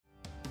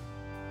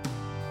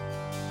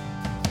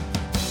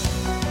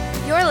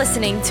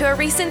listening to a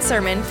recent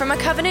sermon from a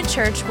Covenant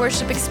Church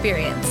worship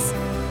experience.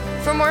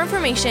 For more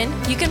information,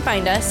 you can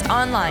find us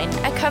online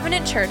at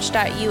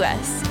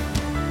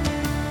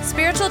covenantchurch.us.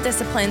 Spiritual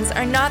disciplines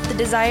are not the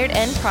desired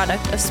end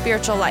product of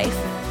spiritual life,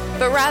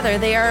 but rather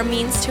they are a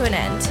means to an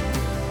end.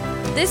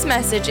 This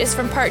message is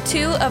from part 2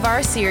 of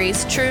our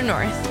series, True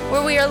North,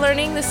 where we are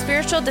learning the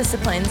spiritual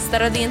disciplines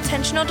that are the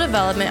intentional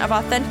development of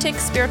authentic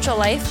spiritual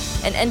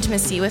life and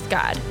intimacy with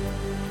God.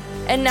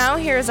 And now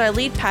here is our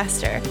lead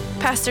pastor,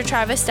 Pastor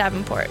Travis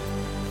Davenport.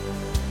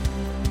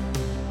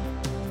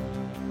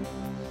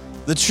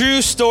 The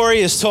true story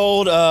is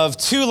told of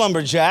two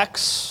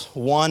lumberjacks,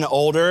 one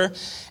older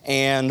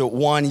and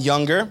one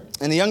younger.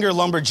 And the younger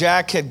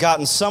lumberjack had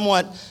gotten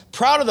somewhat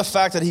proud of the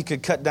fact that he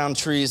could cut down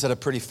trees at a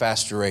pretty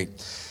fast rate.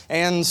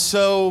 And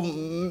so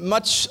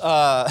much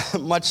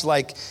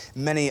like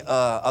many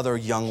other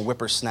young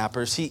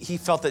whippersnappers, he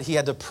felt that he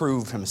had to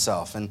prove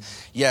himself. And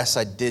yes,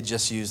 I did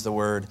just use the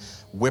word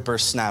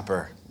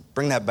whippersnapper.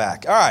 Bring that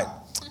back. All right,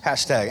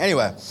 hashtag.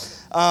 Anyway,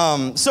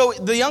 so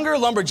the younger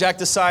lumberjack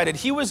decided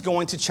he was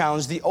going to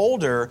challenge the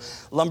older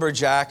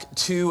lumberjack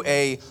to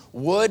a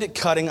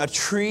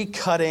tree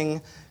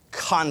cutting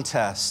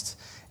contest.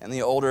 And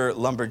the older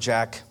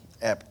lumberjack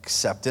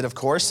accepted, of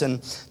course,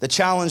 and the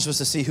challenge was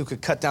to see who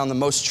could cut down the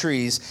most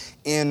trees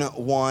in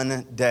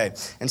one day.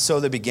 And so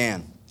they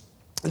began.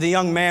 The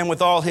young man,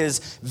 with all his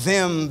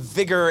vim,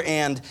 vigor,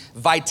 and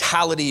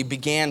vitality,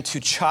 began to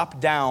chop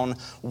down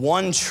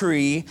one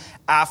tree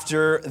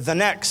after the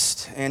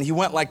next. And he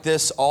went like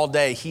this all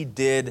day. He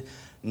did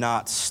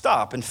not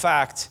stop. In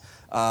fact,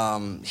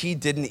 he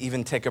didn't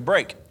even take a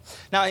break.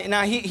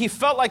 Now he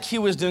felt like he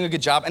was doing a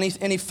good job, and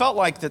he felt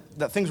like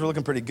that things were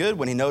looking pretty good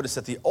when he noticed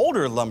that the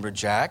older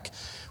lumberjack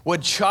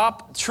would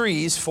chop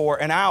trees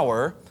for an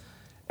hour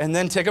and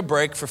then take a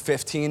break for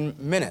 15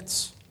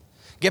 minutes.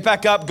 Get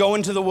back up, go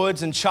into the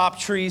woods, and chop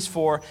trees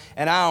for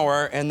an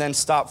hour, and then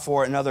stop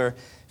for another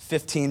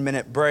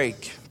 15-minute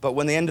break. But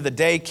when the end of the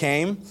day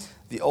came,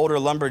 the older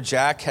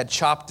lumberjack had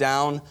chopped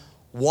down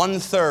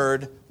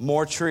 1/3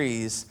 more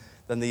trees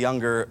than the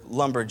younger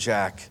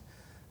lumberjack.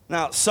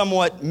 Now,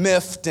 somewhat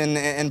miffed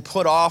and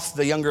put off,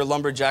 the younger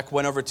lumberjack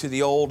went over to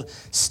the old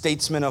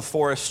statesman of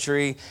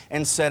forestry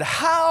and said,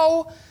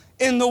 "How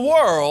in the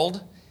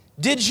world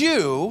did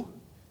you,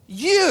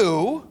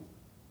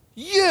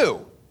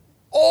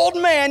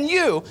 old man,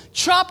 you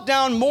chop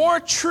down more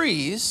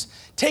trees,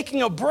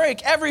 taking a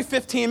break every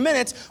 15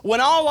 minutes,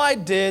 when all I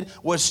did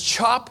was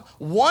chop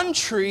one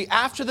tree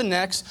after the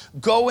next,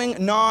 going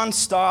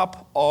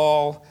nonstop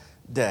all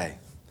day?"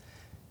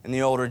 And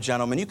the older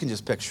gentleman, you can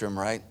just picture him,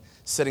 right?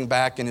 Sitting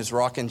back in his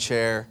rocking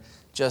chair,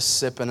 just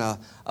sipping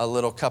a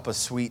little cup of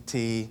sweet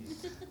tea,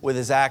 with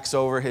his axe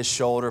over his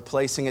shoulder,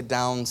 placing it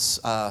down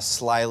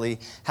slyly,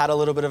 had a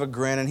little bit of a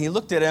grin, and he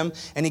looked at him,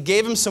 and he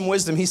gave him some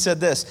wisdom. He said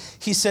this,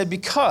 he said,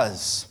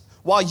 "Because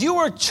while you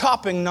were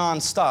chopping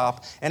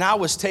nonstop and I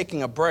was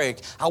taking a break,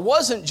 I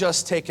wasn't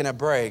just taking a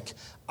break,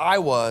 I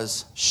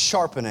was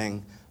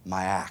sharpening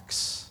my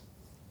axe.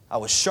 I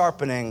was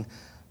sharpening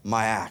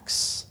my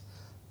axe."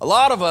 A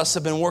lot of us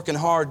have been working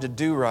hard to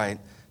do right,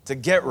 to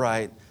get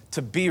right,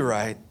 to be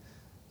right,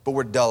 but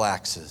we're dull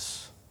axes.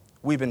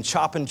 We've been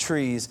chopping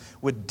trees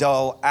with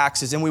dull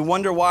axes, and we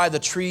wonder why the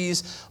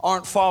trees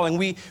aren't falling.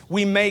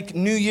 We make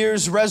New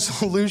Year's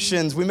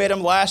resolutions. We made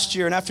them last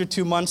year, and after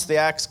 2 months, the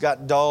axe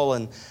got dull,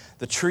 and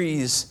the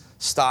trees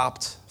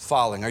stopped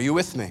falling. Are you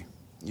with me?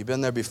 You've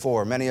been there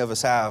before. Many of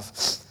us have.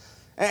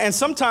 And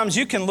sometimes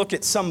you can look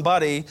at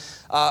somebody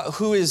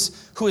who is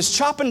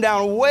chopping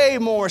down way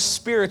more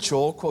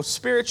spiritual, quote,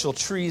 spiritual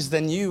trees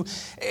than you,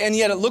 and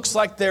yet it looks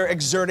like they're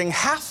exerting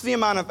half the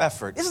amount of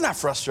effort. Isn't that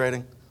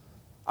frustrating?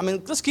 I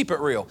mean, let's keep it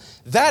real.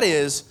 That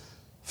is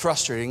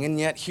frustrating, and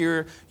yet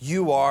here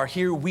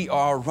we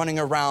are running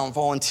around,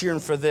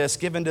 volunteering for this,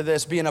 giving to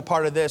this, being a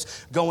part of this,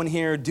 going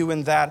here,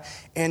 doing that,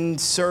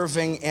 and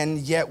serving, and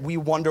yet we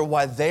wonder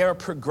why they are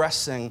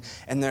progressing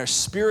in their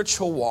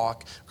spiritual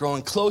walk,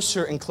 growing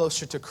closer and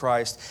closer to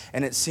Christ,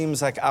 and it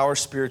seems like our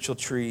spiritual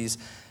trees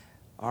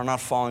are not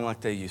falling like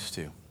they used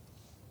to.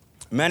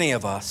 Many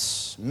of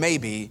us,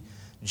 maybe,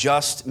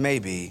 just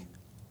maybe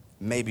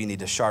need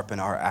to sharpen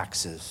our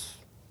axes.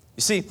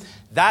 You see,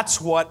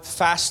 that's what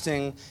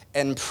fasting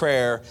and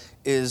prayer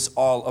is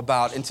all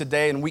about. And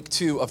today, in week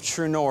 2 of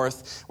True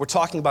North, we're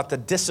talking about the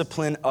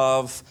discipline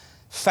of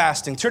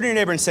fasting. Turn to your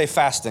neighbor and say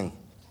fasting.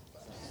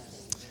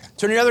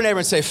 Turn to your other neighbor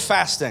and say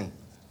fasting.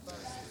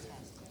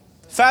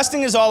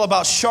 Fasting is all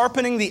about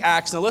sharpening the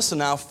axe. Now listen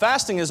now,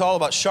 fasting is all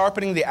about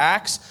sharpening the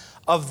axe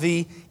of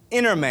the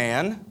inner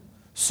man,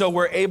 so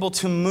we're able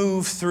to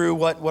move through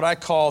what I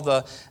call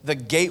the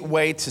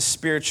gateway to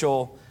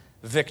spiritual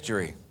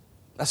victory.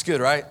 That's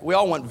good, right? We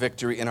all want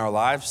victory in our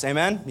lives.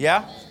 Amen?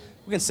 Yeah?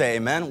 We can say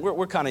amen.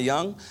 We're kind of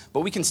young, but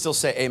we can still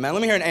say amen.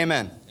 Let me hear an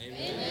amen.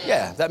 Amen.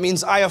 Yeah, that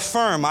means I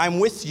affirm, I'm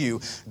with you.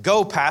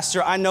 Go,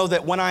 Pastor. I know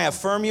that when I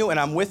affirm you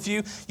and I'm with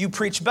you, you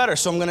preach better.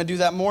 So I'm going to do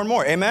that more and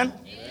more. Amen?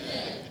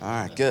 Amen. All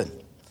right,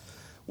 good.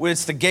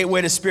 It's the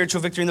gateway to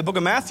spiritual victory. In the book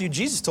of Matthew,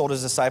 Jesus told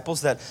his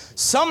disciples that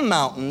some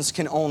mountains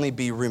can only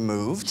be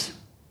removed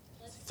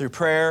through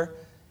prayer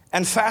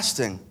and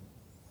fasting.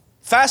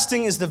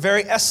 Fasting is the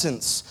very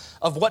essence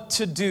of what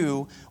to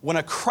do when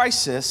a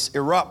crisis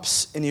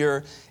erupts in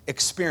your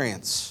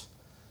experience.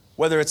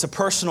 Whether it's a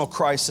personal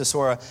crisis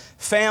or a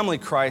family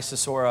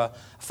crisis or a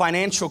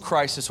financial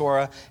crisis or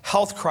a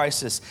health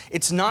crisis,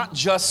 it's not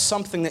just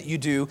something that you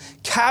do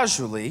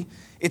casually.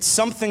 It's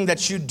something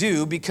that you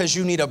do because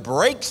you need a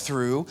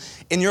breakthrough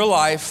in your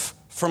life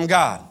from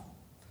God.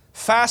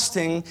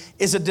 Fasting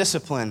is a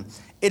discipline.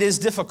 It is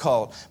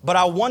difficult, but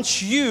I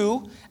want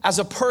you as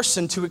a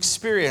person to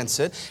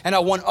experience it, and I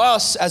want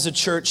us as a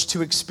church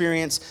to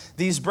experience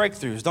these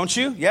breakthroughs. Don't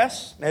you?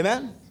 Yes?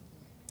 Amen?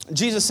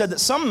 Jesus said that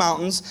some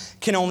mountains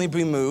can only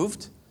be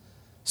moved.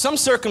 Some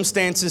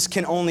circumstances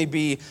can only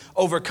be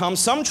overcome.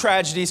 Some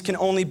tragedies can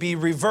only be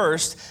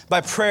reversed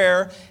by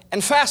prayer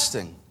and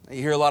fasting.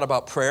 You hear a lot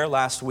about prayer.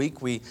 Last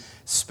week, we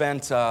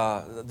spent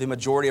the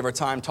majority of our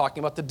time talking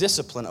about the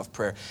discipline of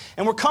prayer.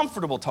 And we're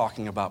comfortable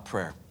talking about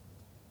prayer.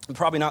 And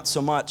probably not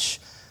so much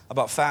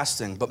about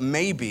fasting, but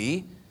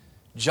maybe,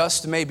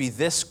 just maybe,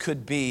 this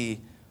could be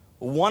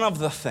one of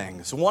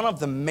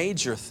the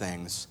major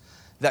things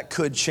that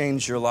could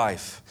change your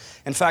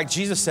life. In fact,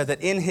 Jesus said that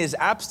in his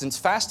absence,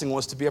 fasting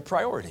was to be a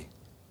priority.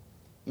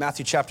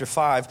 Matthew chapter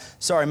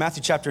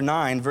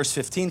 9, verse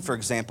 15, for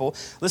example.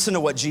 Listen to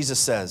what Jesus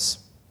says.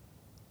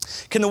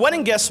 Can the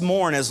wedding guests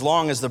mourn as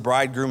long as the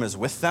bridegroom is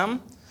with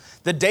them?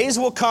 The days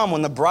will come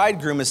when the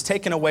bridegroom is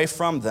taken away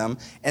from them,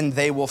 and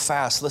they will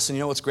fast. Listen, you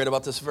know what's great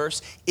about this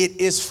verse?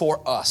 It is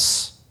for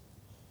us.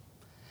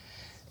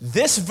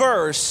 This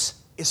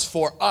verse is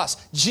for us.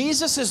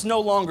 Jesus is no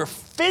longer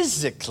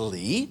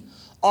physically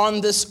on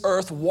this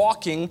earth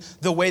walking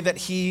the way that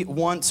he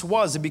once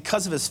was. And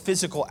because of his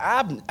physical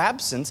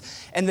absence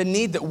and the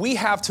need that we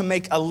have to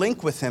make a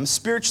link with him,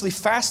 spiritually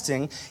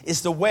fasting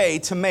is the way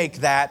to make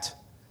that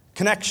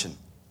connection.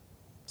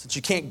 Since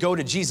you can't go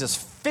to Jesus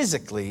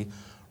physically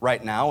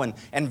right now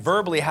and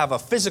verbally have a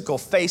physical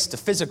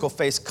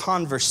face-to-physical-face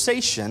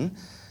conversation,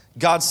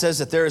 God says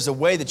that there is a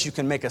way that you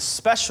can make a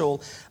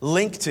special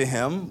link to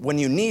him when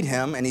you need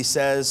him, and he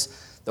says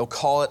they'll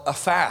call it a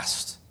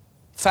fast.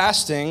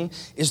 Fasting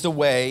is the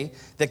way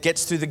that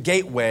gets through the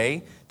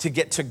gateway to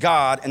get to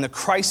God in the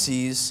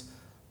crises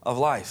of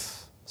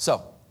life.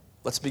 So,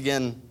 let's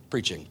begin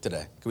preaching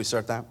today. Can we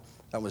start that?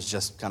 That was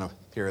just kind of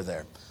here or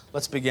there.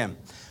 Let's begin.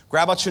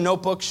 Grab out your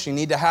notebooks. You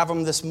need to have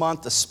them this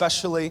month,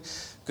 especially.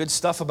 Good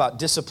stuff about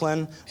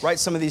discipline. Write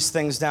some of these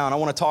things down. I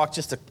want to talk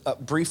just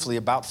briefly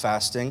about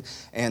fasting.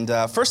 And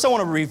first I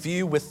want to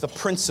review with the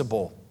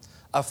principle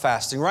of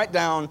fasting. Write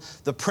down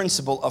the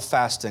principle of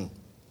fasting.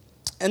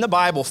 In the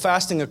Bible,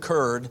 fasting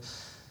occurred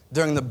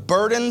during the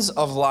burdens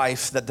of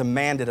life that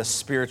demanded a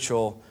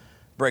spiritual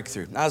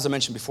breakthrough. Now, as I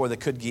mentioned before, there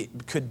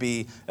could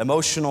be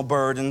emotional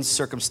burdens,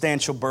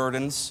 circumstantial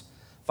burdens,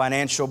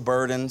 financial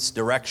burdens,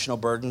 directional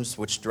burdens.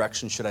 Which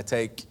direction should I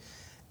take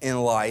in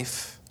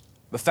life?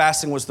 But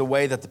fasting was the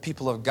way that the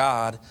people of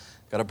God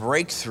got a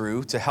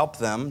breakthrough to help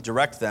them,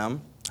 direct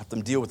them, help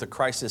them deal with the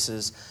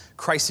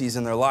crises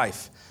in their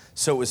life.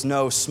 So it was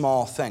no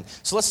small thing.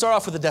 So let's start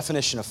off with the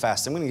definition of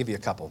fasting. I'm going to give you a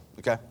couple,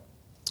 okay?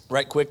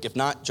 Right quick. If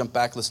not, jump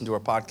back, listen to our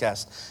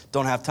podcast.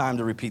 Don't have time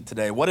to repeat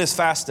today. What is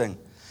fasting?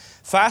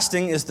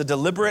 Fasting is the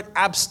deliberate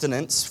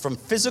abstinence from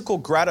physical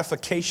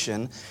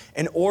gratification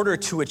in order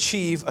to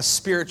achieve a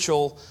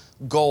spiritual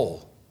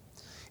goal.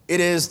 It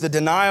is the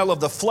denial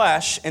of the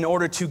flesh in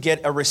order to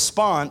get a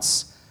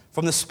response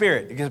from the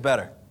spirit. It gets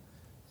better.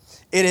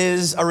 It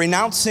is a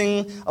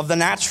renouncing of the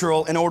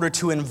natural in order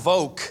to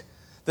invoke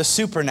the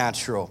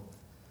supernatural.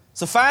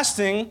 So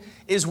fasting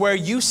is where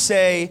you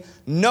say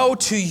no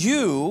to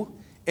you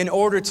in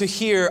order to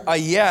hear a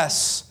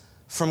yes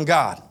from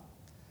God.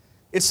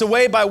 It's the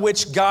way by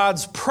which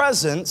God's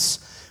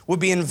presence would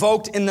be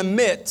invoked in the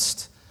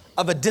midst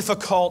of a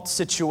difficult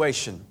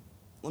situation.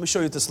 Let me show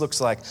you what this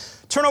looks like.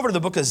 Turn over to the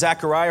book of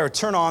Zechariah, or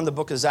turn on the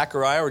book of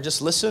Zechariah, or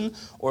just listen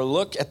or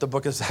look at the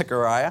book of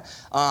Zechariah.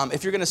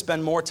 If you're going to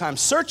spend more time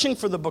searching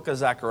for the book of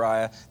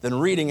Zechariah than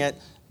reading it,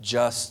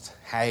 just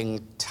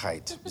hang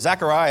tight.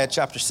 Zechariah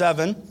chapter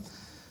 7,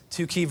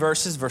 2 key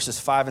verses, verses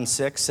 5 and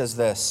 6 says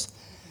this.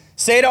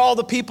 Say to all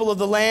the people of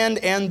the land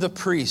and the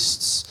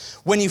priests,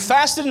 when you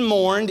fasted and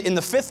mourned in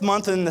the 5th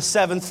month and in the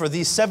 7th for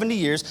these 70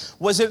 years,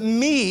 was it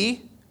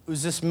me?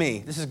 Who's this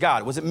me? This is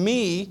God. Was it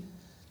me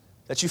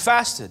that you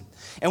fasted?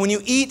 And when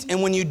you eat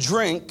and when you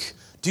drink,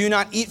 do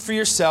not eat for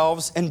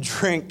yourselves and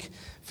drink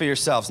for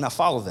yourselves. Now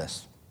follow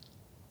this.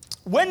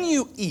 When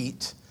you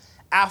eat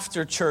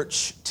after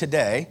church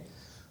today,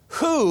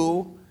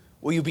 who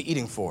will you be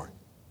eating for?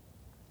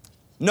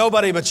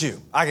 Nobody but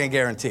you. I can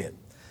guarantee it.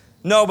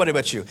 Nobody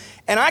but you.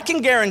 And I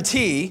can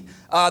guarantee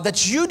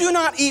that you do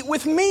not eat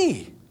with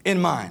me in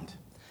mind.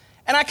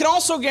 And I can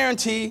also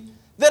guarantee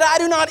that I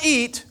do not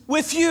eat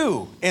with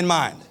you in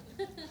mind.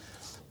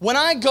 When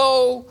I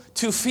go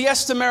to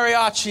Fiesta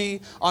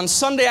Mariachi on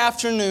Sunday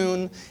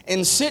afternoon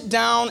and sit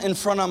down in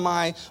front of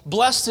my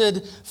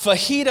blessed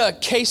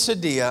fajita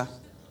quesadilla,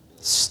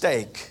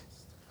 steak,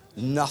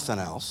 nothing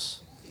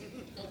else,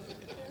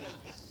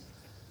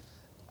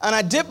 and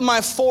I dip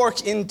my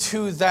fork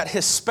into that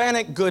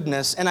Hispanic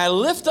goodness, and I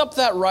lift up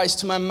that rice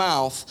to my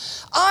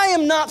mouth, I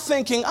am not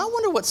thinking, I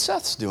wonder what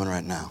Seth's doing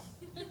right now.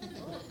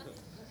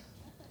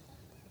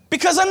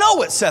 Because I know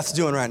what Seth's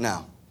doing right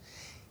now.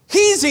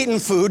 He's eating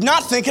food,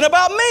 not thinking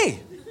about me.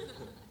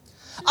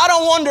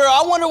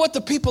 I wonder what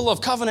the people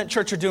of Covenant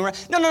Church are doing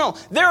right. No.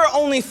 There are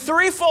only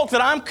three folk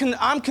that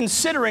I'm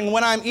considering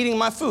when I'm eating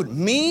my food.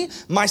 Me,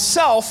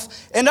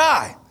 myself, and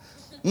I.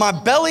 My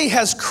belly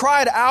has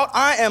cried out,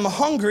 I am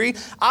hungry.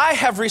 I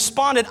have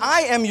responded,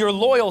 I am your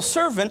loyal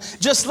servant.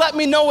 Just let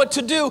me know what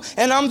to do,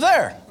 and I'm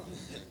there.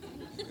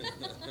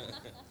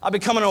 I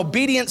become an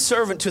obedient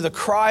servant to the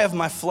cry of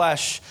my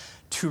flesh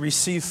to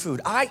receive food.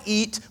 I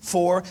eat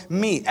for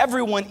me.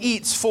 Everyone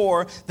eats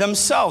for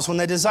themselves when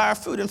they desire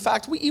food. In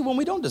fact, we eat when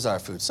we don't desire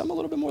food. Some a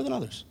little bit more than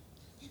others.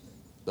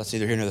 That's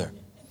neither here nor there.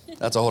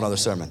 That's a whole other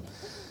sermon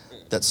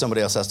that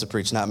somebody else has to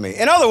preach, not me.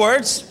 In other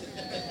words,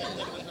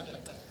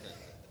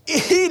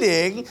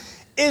 eating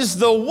is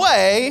the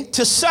way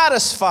to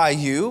satisfy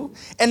you,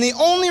 and the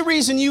only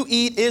reason you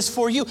eat is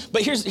for you.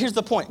 But here's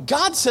the point.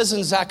 God says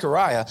in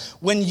Zechariah,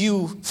 when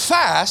you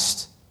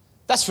fast,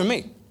 that's for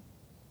me.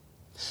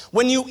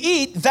 When you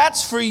eat,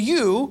 that's for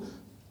you,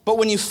 but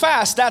when you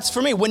fast, that's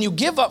for me. When you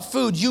give up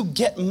food, you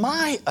get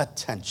my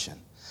attention,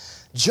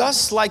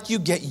 just like you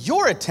get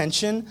your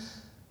attention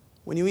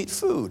when you eat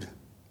food.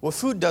 What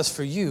food does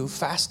for you,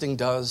 fasting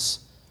does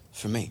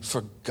for me,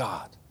 for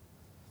God.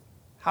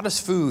 How does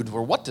food,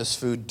 or what does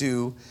food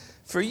do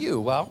for you?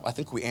 Well, I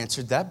think we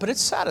answered that, but it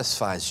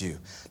satisfies you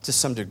to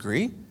some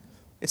degree.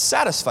 It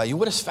satisfies you.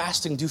 What does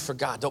fasting do for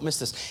God? Don't miss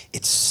this.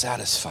 It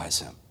satisfies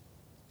him.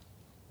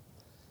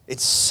 It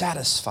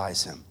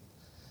satisfies him.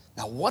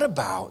 Now, what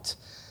about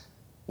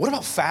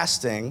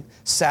fasting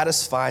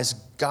satisfies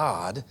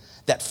God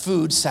that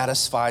food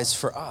satisfies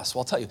for us?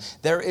 Well, I'll tell you,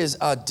 there is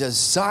a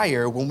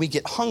desire when we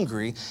get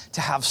hungry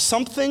to have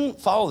something,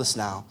 follow this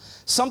now,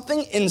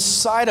 something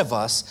inside of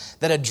us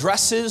that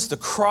addresses the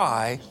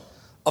cry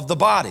of the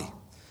body.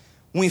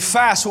 When we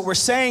fast, what we're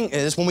saying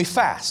is, when we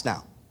fast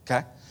now,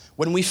 okay?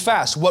 When we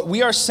fast, what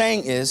we are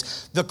saying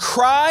is, the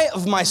cry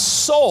of my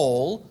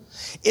soul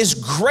is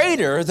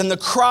greater than the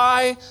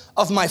cry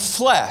of my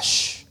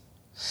flesh.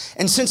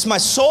 And since my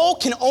soul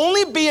can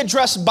only be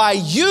addressed by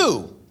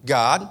you,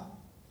 God,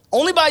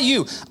 only by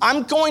you,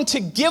 I'm going to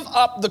give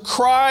up the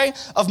cry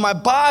of my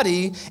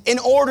body in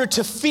order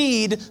to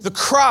feed the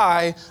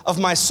cry of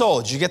my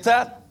soul. Did you get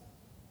that?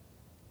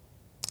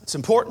 It's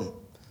important.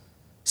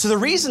 So the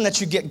reason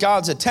that you get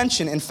God's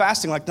attention in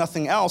fasting like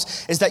nothing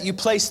else is that you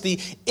place the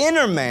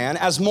inner man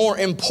as more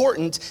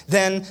important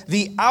than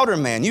the outer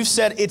man. You've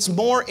said it's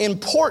more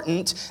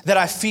important that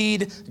I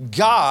feed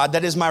God,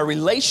 that is my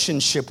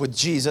relationship with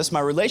Jesus, my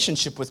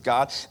relationship with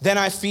God, than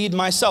I feed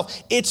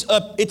myself. It's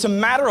a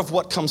matter of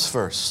what comes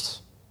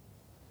first.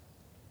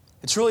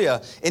 It's really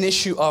an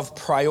issue of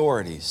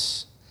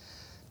priorities.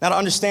 Now, to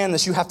understand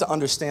this, you have to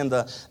understand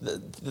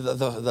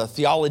the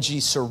theology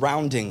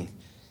surrounding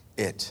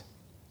it.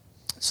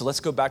 So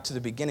let's go back to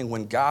the beginning.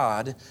 When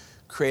God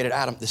created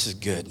Adam, this is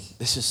good.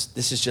 This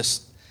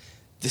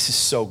is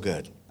so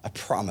good. I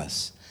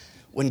promise.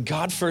 When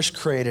God first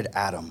created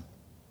Adam,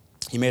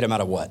 he made him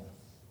out of what?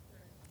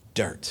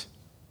 Dirt.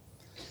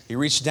 He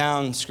reached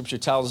down, scripture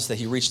tells us that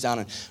he reached down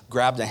and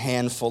grabbed a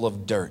handful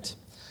of dirt.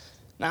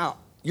 Now,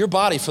 your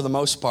body, for the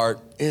most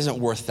part, isn't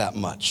worth that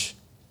much,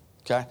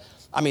 okay?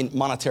 I mean,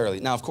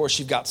 monetarily. Now, of course,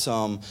 you've got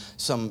some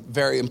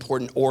very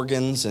important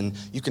organs, and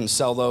you can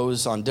sell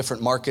those on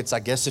different markets, I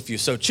guess, if you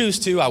so choose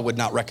to. I would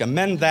not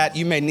recommend that.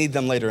 You may need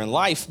them later in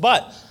life.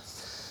 But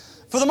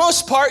for the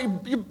most part,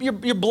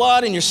 your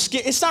blood and your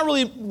skin, it's not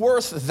really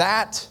worth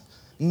that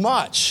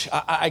much,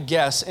 I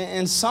guess.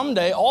 And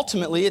someday,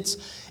 ultimately,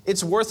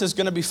 its worth is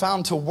going to be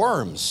found to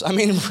worms. I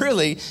mean,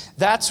 really,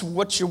 that's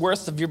what your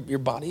worth of your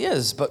body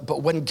is.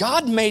 But when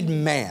God made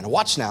man,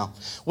 watch now,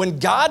 when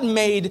God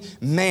made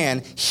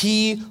man,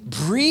 he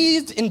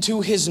breathed into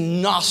his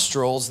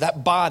nostrils,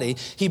 that body,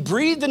 he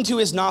breathed into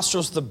his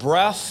nostrils the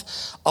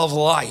breath of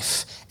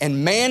life,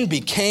 and man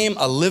became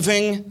a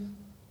living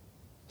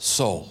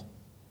soul.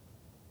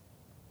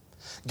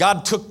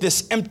 God took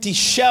this empty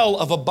shell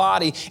of a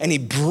body and he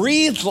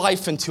breathed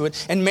life into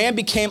it, and man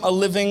became a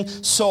living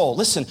soul.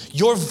 Listen,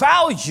 your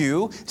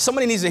value,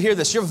 somebody needs to hear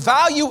this, your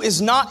value is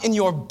not in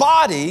your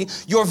body,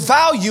 your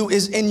value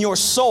is in your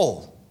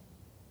soul.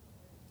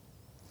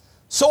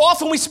 So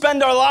often we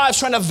spend our lives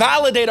trying to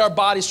validate our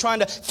bodies, trying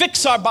to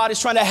fix our bodies,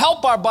 trying to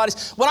help our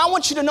bodies. What I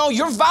want you to know,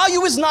 your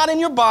value is not in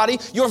your body.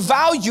 Your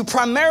value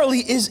primarily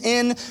is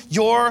in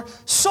your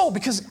soul,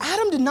 because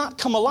Adam did not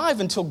come alive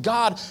until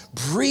God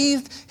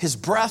breathed his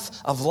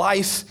breath of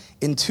life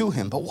into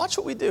him. But watch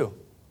what we do.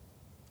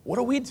 What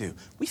do?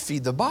 We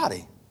feed the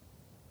body.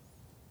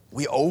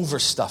 We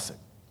overstuff it.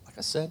 Like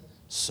I said,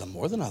 some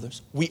more than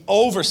others. We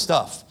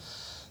overstuff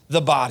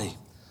the body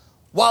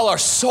while our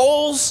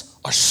souls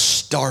are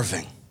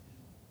starving.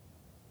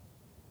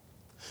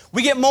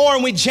 We get more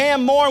and we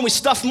jam more and we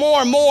stuff more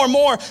and more and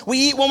more. We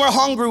eat when we're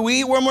hungry.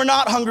 We eat when we're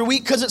not hungry. We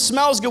eat because it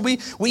smells good. We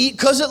eat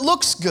because it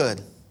looks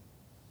good,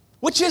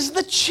 which is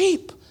the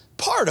cheap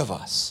part of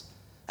us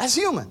as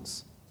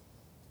humans.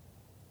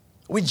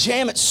 We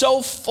jam it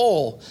so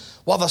full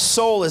while the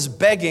soul is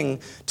begging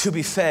to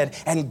be fed.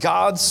 And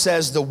God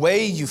says the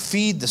way you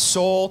feed the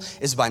soul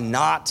is by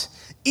not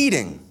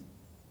eating.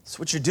 So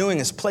what you're doing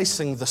is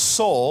placing the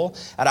soul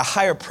at a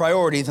higher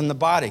priority than the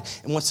body.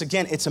 And once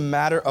again, it's a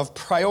matter of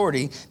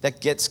priority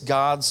that gets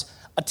God's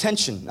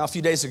attention. Now, a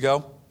few days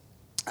ago,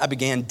 I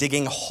began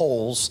digging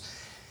holes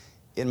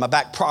in my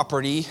back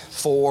property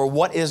for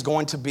what is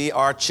going to be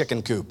our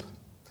chicken coop.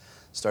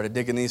 Started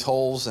digging these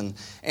holes, and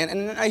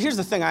here's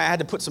the thing. I had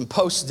to put some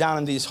posts down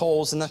in these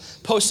holes, and the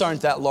posts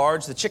aren't that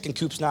large. The chicken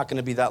coop's not going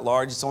to be that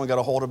large. It's only got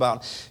to hold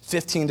about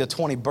 15 to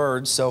 20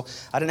 birds, so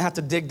I didn't have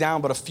to dig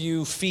down but a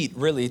few feet,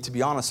 really, to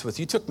be honest with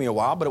you. It took me a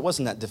while, but it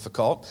wasn't that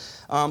difficult.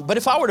 But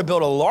if I were to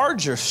build a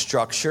larger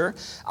structure,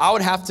 I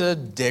would have to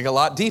dig a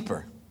lot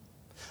deeper.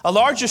 A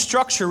larger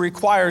structure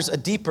requires a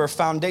deeper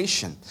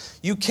foundation.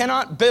 You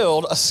cannot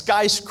build a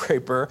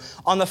skyscraper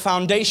on the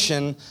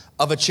foundation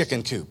of a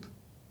chicken coop.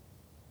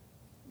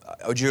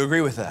 Would you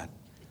agree with that?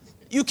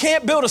 You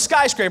can't build a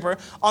skyscraper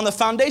on the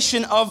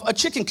foundation of a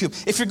chicken coop.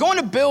 If you're going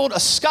to build a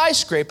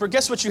skyscraper,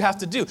 guess what you have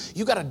to do?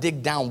 You got to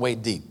dig down way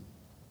deep.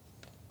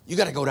 You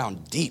got to go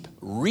down deep,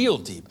 real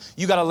deep.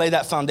 You got to lay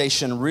that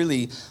foundation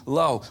really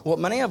low. What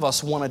many of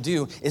us want to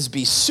do is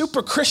be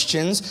super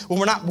Christians when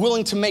we're not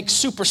willing to make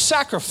super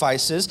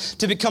sacrifices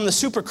to become the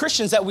super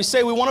Christians that we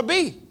say we want to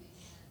be.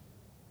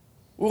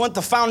 We want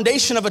the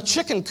foundation of a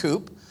chicken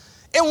coop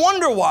and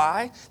wonder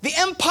why the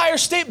Empire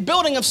State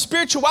Building of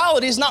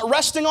spirituality is not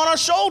resting on our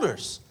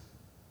shoulders.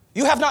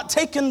 You have not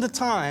taken the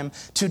time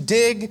to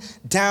dig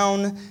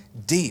down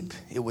deep.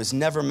 It was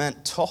never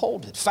meant to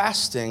hold it.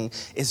 Fasting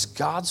is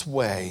God's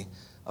way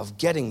of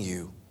getting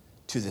you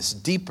to this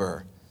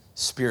deeper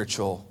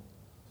spiritual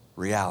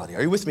reality.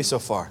 Are you with me so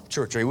far?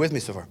 Church, are you with me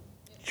so far?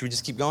 Should we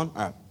just keep going?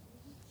 All right.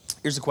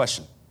 Here's the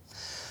question.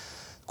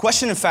 The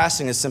question in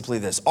fasting is simply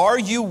this. Are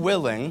you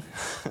willing...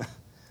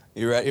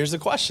 You're right. Here's the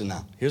question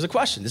now. Here's the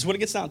question. This is what it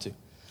gets down to.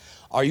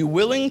 Are you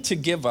willing to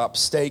give up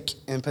steak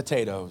and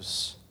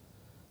potatoes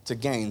to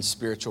gain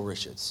spiritual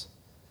riches?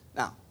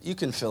 Now, you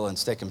can fill in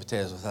steak and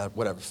potatoes with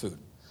whatever food.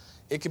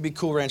 It could be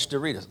Cool Ranch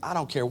Doritos. I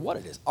don't care what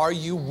it is. Are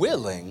you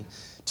willing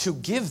to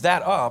give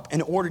that up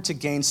in order to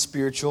gain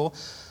spiritual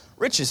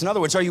riches? In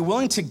other words, are you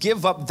willing to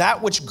give up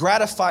that which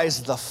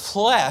gratifies the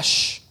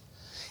flesh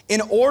in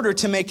order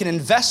to make an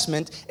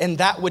investment in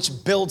that which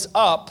builds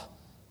up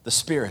the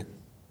spirit?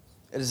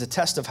 It is a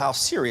test of how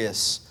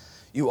serious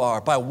you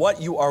are by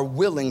what you are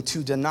willing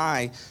to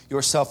deny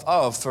yourself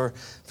of.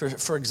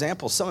 For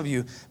example, some of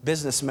you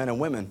businessmen and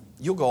women,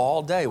 you'll go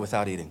all day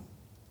without eating.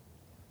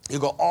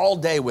 You'll go all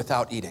day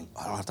without eating.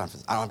 I don't have time for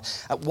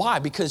this. Why?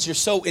 Because you're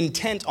so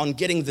intent on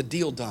getting the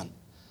deal done.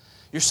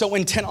 You're so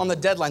intent on the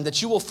deadline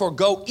that you will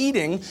forego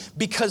eating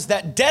because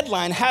that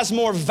deadline has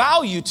more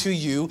value to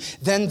you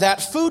than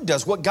that food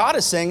does. What God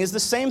is saying is the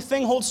same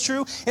thing holds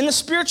true in the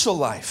spiritual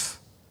life.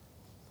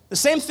 The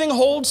same thing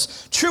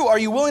holds true. Are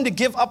you willing to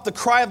give up the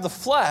cry of the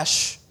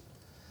flesh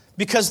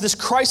because this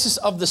crisis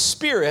of the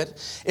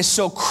spirit is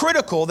so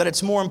critical that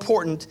it's more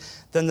important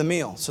than the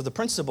meal? So the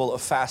principle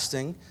of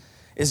fasting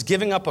is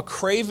giving up a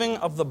craving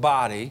of the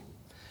body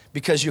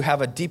because you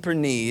have a deeper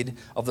need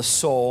of the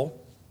soul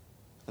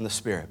and the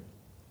spirit.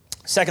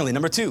 Secondly,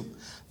 number two,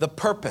 the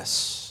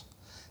purpose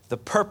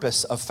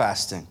of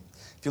fasting.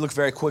 If you look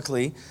very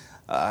quickly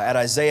at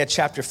Isaiah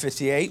chapter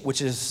 58,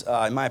 which is,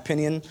 in my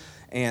opinion,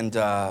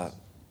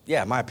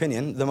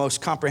 the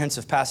most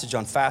comprehensive passage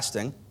on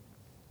fasting.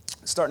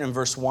 Starting in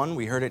verse 1,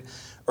 we heard it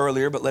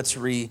earlier, but let's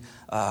read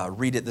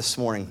it this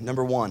morning.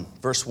 Number 1,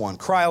 verse 1.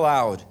 Cry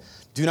aloud,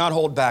 do not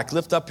hold back.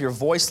 Lift up your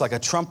voice like a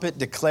trumpet.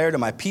 Declare to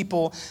my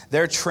people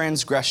their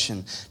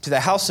transgression, to the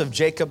house of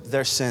Jacob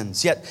their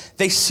sins. Yet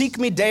they seek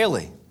me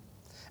daily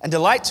and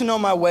delight to know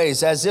my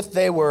ways, as if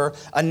they were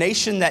a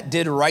nation that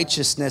did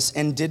righteousness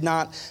and did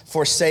not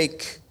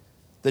forsake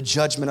the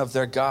judgment of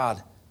their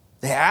God.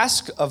 They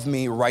ask of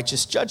me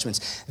righteous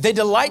judgments. They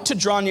delight to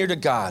draw near to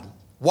God.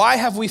 Why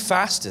have we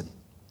fasted,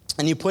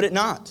 and you put it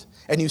not,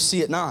 and you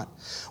see it not?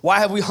 Why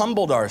have we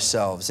humbled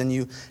ourselves, and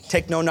you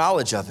take no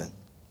knowledge of it?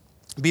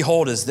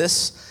 Behold,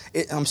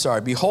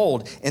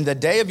 behold, in the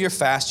day of your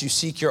fast you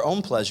seek your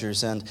own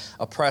pleasures and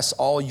oppress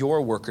all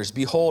your workers.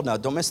 Behold, now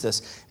don't miss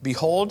this.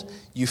 Behold,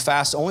 you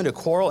fast only to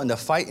quarrel and to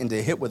fight and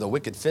to hit with a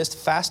wicked fist.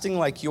 Fasting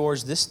like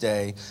yours this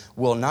day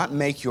will not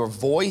make your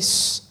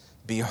voice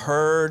be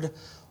heard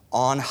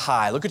on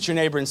high. Look at your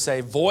neighbor and say,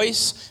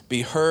 voice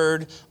be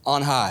heard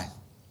on high.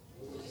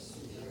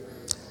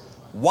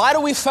 Why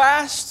do we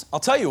fast? I'll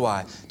tell you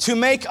why. To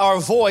make our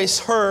voice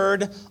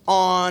heard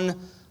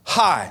on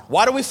high.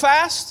 Why do we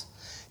fast?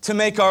 To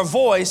make our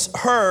voice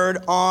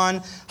heard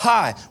on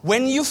high.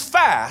 When you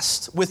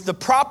fast with the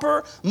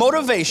proper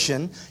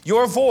motivation,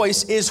 your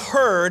voice is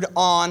heard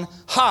on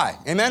high.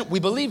 Amen? We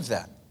believe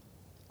that.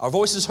 Our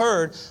voice is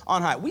heard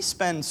on high. We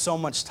spend so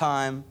much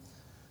time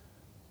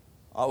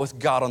with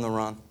God on the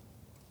run.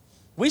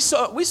 We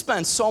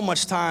spend so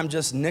much time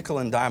just nickel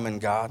and diming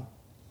God.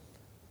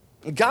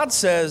 God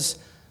says,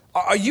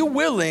 are you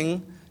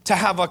willing to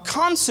have a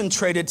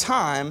concentrated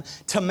time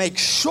to make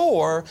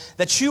sure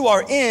that you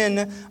are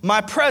in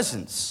my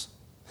presence.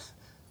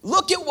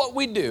 Look at what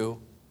we do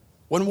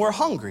when we're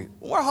hungry.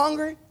 When we're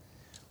hungry,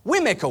 we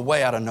make a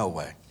way out of no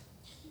way,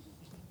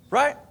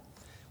 right?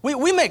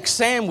 We make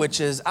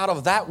sandwiches out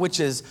of that which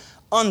is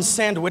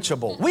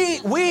unsandwichable.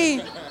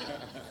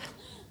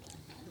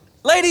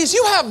 Ladies,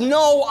 you have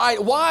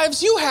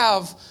wives, you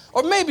have,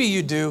 or maybe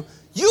you do,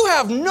 you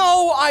have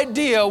no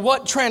idea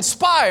what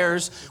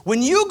transpires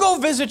when you go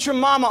visit your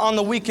mama on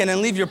the weekend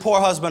and leave your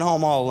poor husband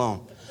home all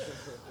alone.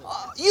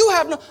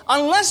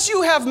 Unless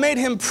you have made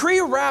him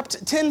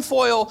pre-wrapped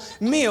tinfoil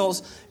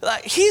meals,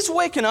 he's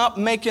waking up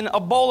making a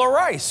bowl of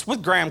rice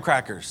with graham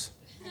crackers.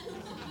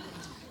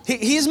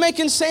 He's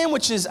making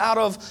sandwiches out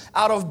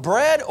of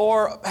bread,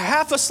 or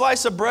half a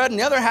slice of bread and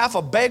the other half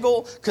a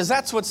bagel, because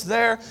that's what's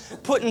there,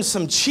 putting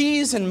some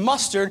cheese and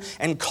mustard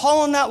and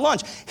calling that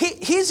lunch.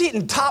 He's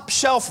eating top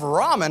shelf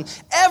ramen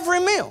every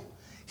meal.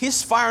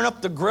 He's firing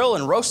up the grill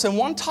and roasting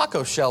one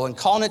taco shell and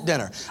calling it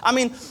dinner. I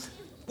mean,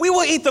 we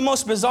will eat the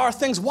most bizarre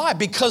things. Why?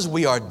 Because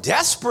we are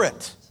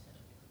desperate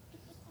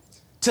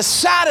to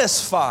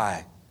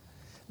satisfy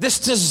this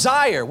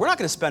desire. We're not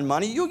going to spend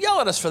money. You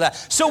yell at us for that.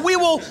 So we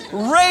will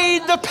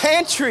raid the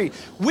pantry.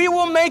 We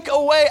will make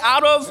a way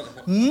out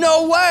of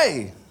no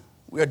way.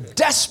 We are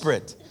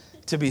desperate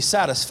to be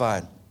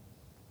satisfied.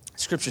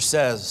 Scripture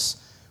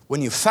says,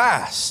 when you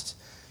fast,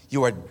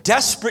 you are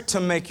desperate to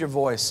make your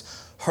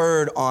voice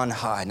heard on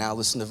high. Now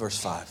listen to verse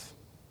 5.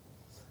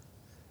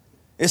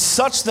 Is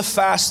such the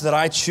fast that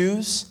I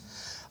choose,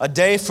 a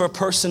day for a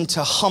person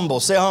to humble.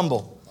 Say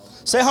humble.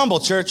 Say humble,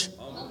 church.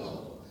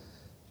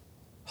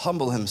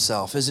 Humble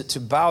himself? Is it to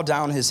bow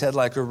down his head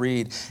like a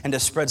reed and to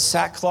spread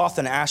sackcloth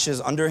and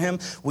ashes under him?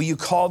 Will you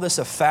call this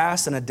a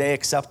fast and a day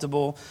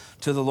acceptable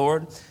to the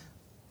Lord?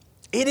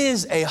 It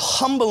is a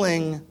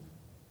humbling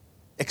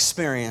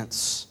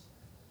experience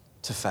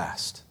to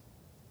fast.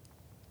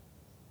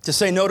 To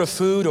say no to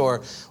food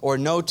or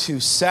no to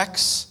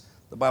sex.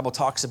 The Bible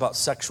talks about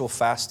sexual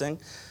fasting.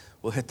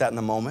 We'll hit that in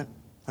a moment.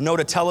 A no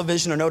to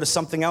television or no to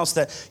something else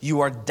that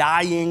you are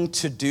dying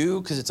to do,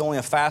 because it's only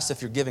a fast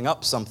if you're giving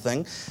up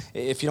something.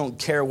 If you don't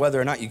care whether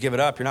or not you give it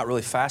up, you're not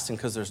really fasting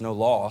because there's no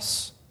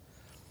loss.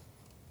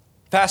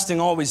 Fasting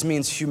always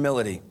means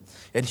humility,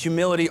 and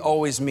humility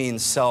always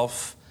means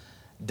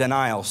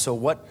self-denial. So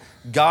what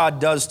God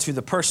does to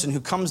the person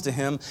who comes to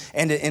him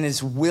and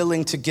is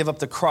willing to give up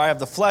the cry of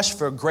the flesh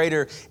for a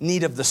greater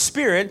need of the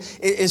spirit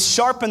is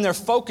sharpen their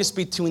focus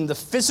between the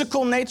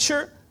physical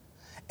nature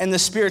and the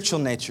spiritual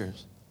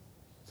natures.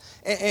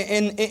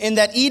 And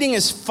that eating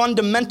is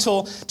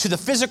fundamental to the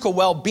physical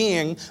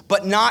well-being,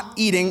 but not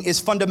eating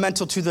is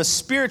fundamental to the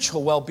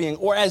spiritual well-being.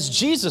 Or as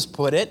Jesus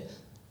put it,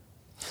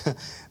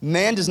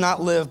 man does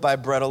not live by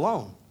bread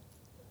alone,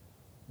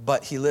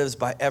 but he lives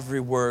by every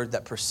word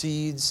that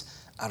proceeds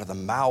out of the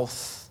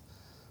mouth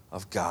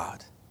of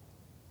God.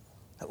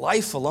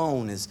 Life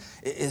alone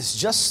is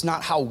just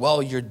not how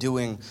well you're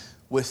doing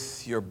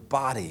with your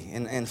body.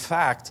 And in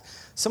fact,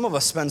 some of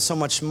us spend so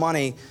much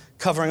money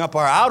covering up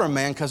our outer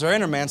man because our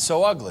inner man's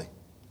so ugly.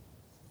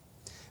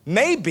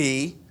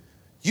 Maybe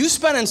you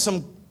spending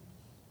some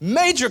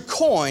major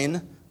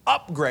coin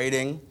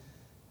upgrading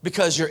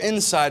because your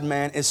inside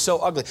man is so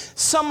ugly.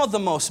 Some of the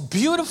most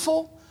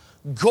beautiful,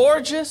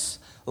 gorgeous,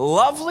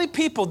 lovely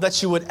people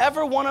that you would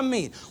ever want to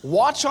meet,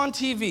 watch on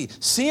TV,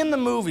 see in the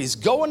movies,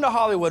 go into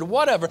Hollywood,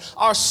 whatever,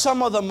 are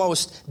some of the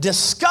most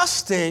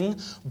disgusting,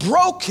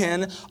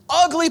 broken,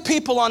 ugly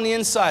people on the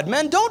inside.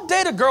 Men, don't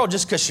date a girl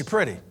just because she's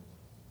pretty.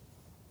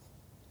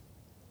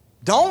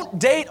 Don't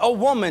date a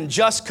woman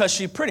just because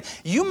she's pretty.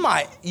 You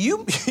might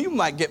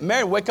get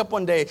married, wake up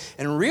one day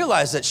and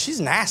realize that she's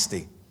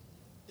nasty.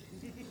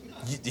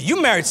 You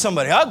married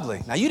somebody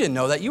ugly. Now, you didn't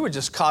know that. You were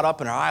just caught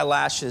up in her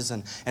eyelashes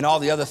and all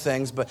the other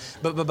things. But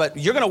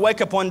you're going to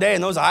wake up one day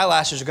and those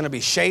eyelashes are going to be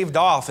shaved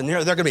off and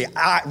they're going to be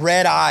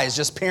red eyes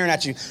just peering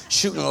at you,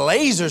 shooting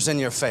lasers in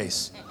your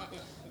face.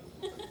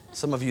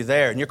 Some of you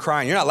there, and you're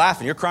crying. You're not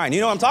laughing. You're crying.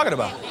 You know what I'm talking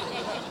about.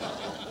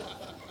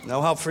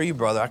 No help for you,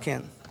 brother. I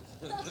can't.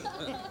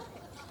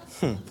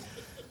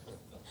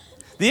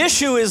 The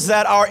issue is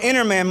that our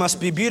inner man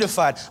must be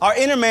beautified. Our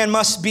inner man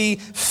must be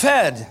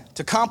fed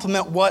to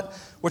complement what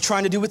we're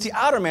trying to do with the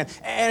outer man.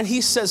 And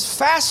he says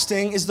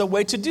fasting is the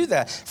way to do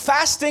that.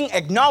 Fasting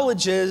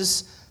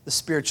acknowledges the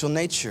spiritual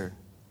nature.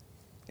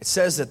 It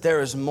says that there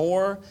is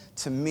more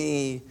to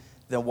me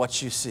than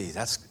what you see.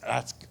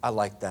 I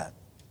like that.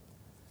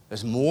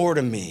 There's more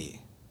to me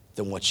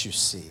than what you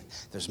see.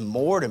 There's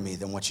more to me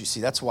than what you see.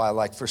 That's why I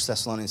like 1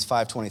 Thessalonians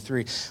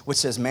 5:23, which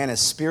says man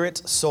is spirit,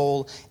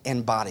 soul,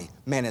 and body.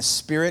 Man is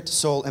spirit,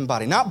 soul, and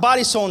body. Not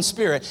body, soul, and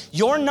spirit.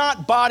 You're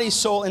not body,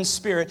 soul, and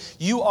spirit.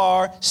 You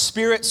are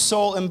spirit,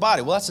 soul, and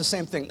body. Well, that's the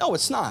same thing. No,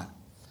 it's not.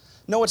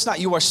 No, it's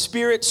not. You are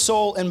spirit,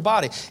 soul, and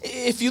body.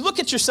 If you look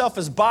at yourself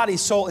as body,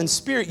 soul, and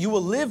spirit, you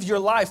will live your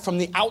life from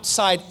the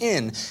outside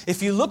in.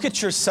 If you look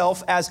at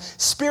yourself as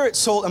spirit,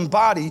 soul, and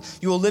body,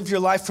 you will live your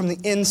life from the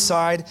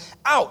inside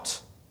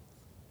out.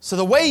 So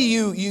the way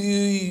you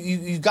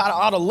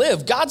ought to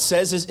live, God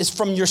says, is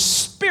from your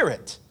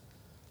spirit.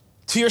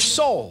 to your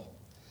soul,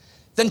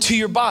 then to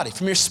your body.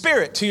 From your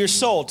spirit to your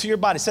soul, to your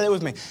body. Say that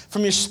with me.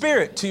 From your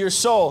spirit to your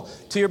soul,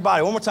 to your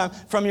body. One more time.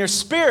 From your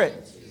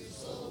spirit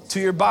to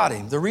your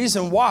body. The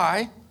reason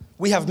why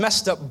we have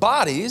messed up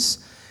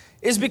bodies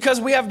is because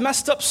we have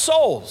messed up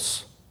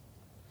souls.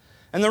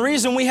 And the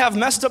reason we have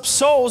messed up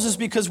souls is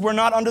because we're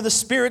not under the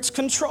Spirit's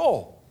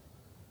control.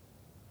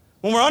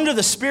 When we're under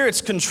the Spirit's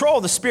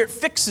control, the Spirit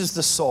fixes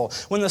the soul.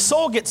 When the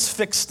soul gets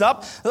fixed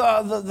up,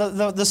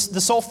 the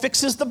soul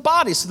fixes the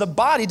body. So the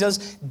body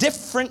does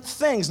different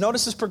things.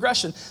 Notice this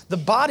progression. The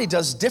body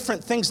does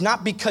different things,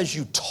 not because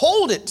you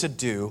told it to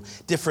do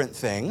different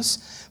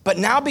things, but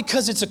now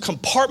because it's a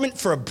compartment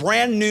for a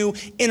brand new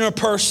inner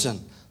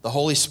person, the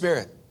Holy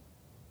Spirit,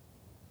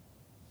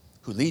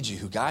 who leads you,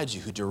 who guides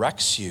you, who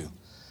directs you.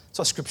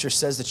 So Scripture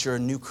says that you're a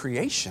new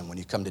creation when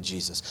you come to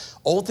Jesus.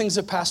 Old things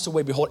have passed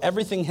away. Behold,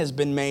 everything has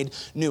been made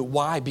new.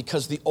 Why?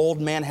 Because the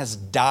old man has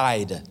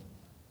died.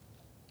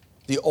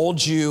 The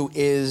old you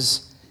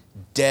is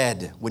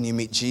dead when you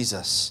meet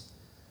Jesus.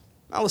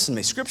 Now listen to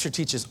me. Scripture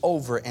teaches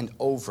over and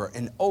over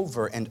and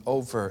over and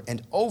over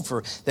and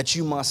over that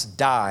you must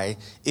die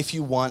if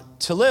you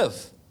want to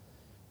live.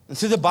 And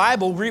through the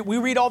Bible, we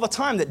read all the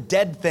time that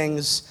dead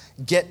things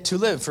get to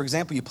live. For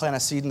example, you plant a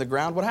seed in the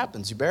ground. What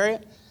happens? You bury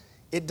it.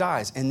 It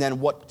dies. And then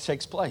what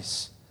takes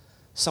place?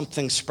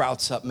 Something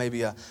sprouts up,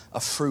 maybe a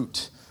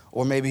fruit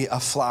or maybe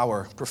a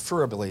flower,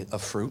 preferably a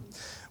fruit.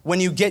 When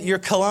you get your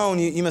cologne,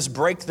 you must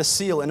break the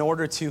seal in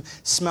order to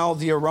smell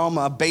the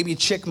aroma. A baby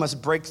chick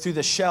must break through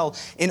the shell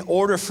in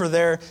order for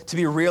there to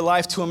be real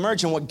life to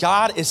emerge. And what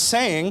God is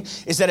saying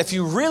is that if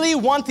you really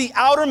want the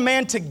outer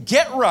man to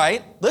get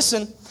right,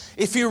 listen,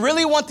 if you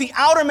really want the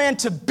outer man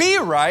to be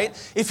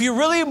right, if you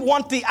really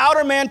want the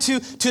outer man to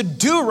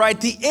do right,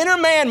 the inner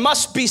man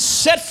must be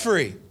set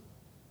free.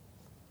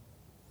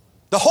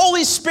 The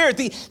Holy Spirit,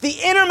 the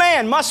inner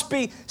man must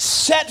be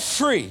set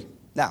free.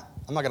 Now,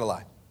 I'm not going to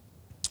lie.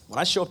 When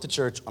I show up to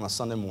church on a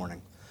Sunday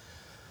morning,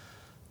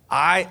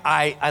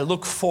 I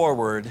look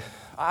forward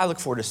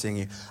to seeing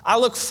you. I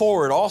look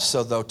forward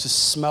also, though, to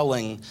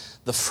smelling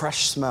the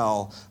fresh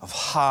smell of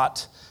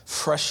hot,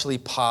 freshly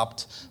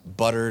popped,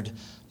 buttered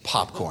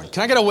popcorn.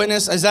 Can I get a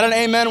witness? Is that an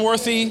amen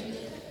worthy?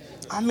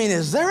 I mean,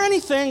 is there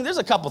anything? There's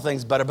a couple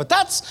things better, but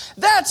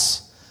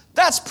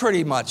that's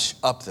pretty much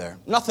up there.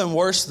 Nothing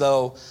worse,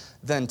 though,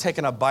 than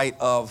taking a bite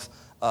of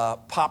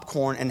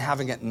popcorn and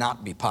having it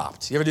not be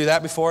popped. You ever do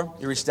that before?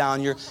 You reach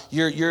down,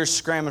 you're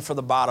scrambling for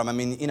the bottom. I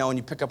mean, when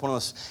you pick up one of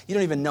those, you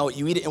don't even know it.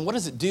 You eat it, and what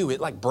does it do?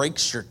 It like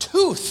breaks your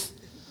tooth.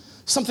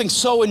 Something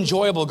so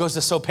enjoyable goes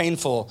to so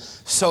painful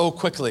so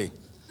quickly.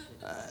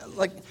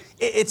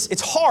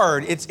 It's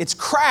hard, it's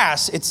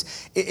crass,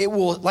 it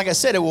will, like I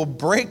said, it will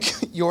break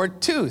your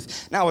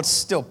tooth. Now it's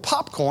still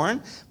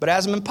popcorn, but it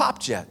hasn't been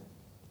popped yet.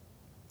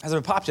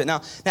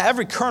 Now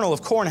every kernel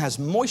of corn has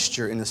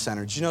moisture in the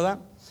center. Did you know that?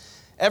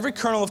 Every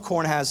kernel of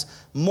corn has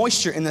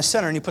moisture in the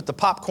center, and you put the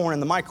popcorn in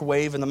the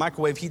microwave, and the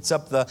microwave heats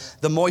up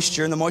the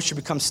moisture, and the moisture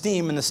becomes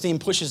steam, and the steam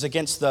pushes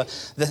against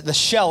the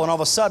shell, and all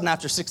of a sudden,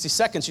 after 60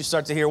 seconds, you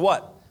start to hear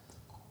what?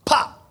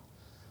 Pop,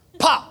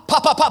 pop,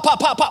 pop, pop, pop, pop,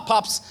 pop, pop,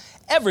 pops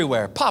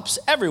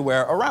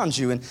everywhere around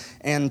you,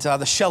 and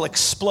the shell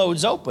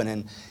explodes open,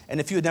 and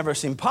if you had never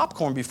seen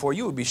popcorn before,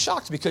 you would be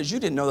shocked because you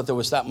didn't know that there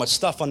was that much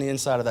stuff on the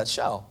inside of that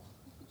shell.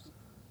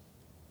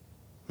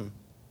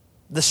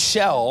 The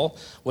shell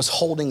was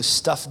holding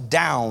stuff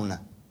down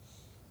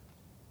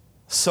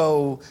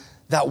so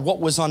that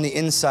what was on the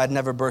inside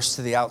never burst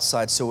to the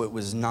outside, so it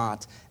was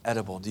not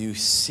edible. Do you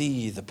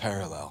see the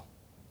parallel?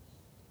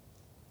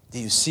 Do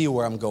you see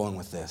where I'm going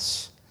with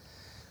this?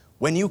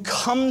 When you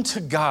come to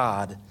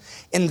God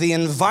in the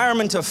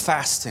environment of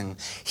fasting,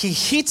 He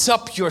heats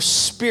up your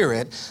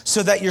spirit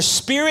so that your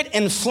spirit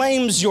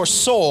inflames your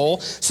soul,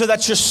 so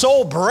that your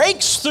soul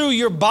breaks through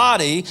your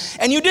body,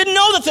 and you didn't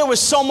know that there was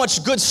so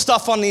much good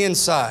stuff on the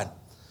inside.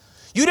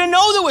 You didn't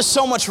know there was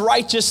so much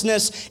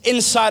righteousness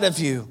inside of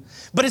you.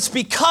 But it's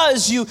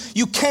because you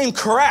came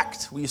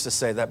correct. We used to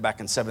say that back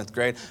in 7th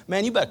grade.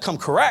 Man, you better come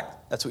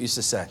correct. That's what we used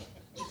to say.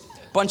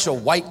 Bunch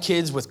of white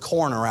kids with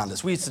corn around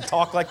us. We used to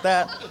talk like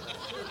that.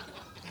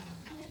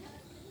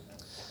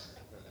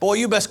 Boy,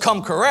 you best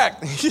come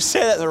correct. You say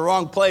that in the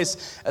wrong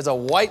place as a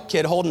white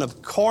kid holding a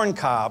corn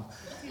cob.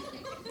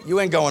 You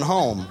ain't going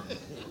home.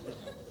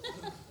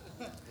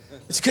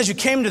 It's because you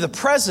came to the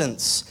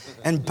presence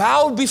and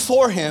bowed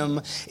before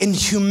Him in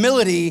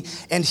humility,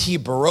 and He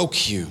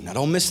broke you. Now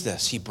don't miss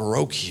this. He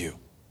broke you.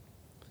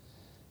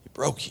 He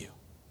broke you.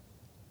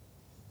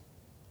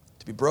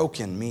 To be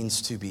broken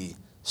means to be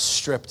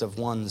stripped of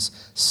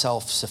one's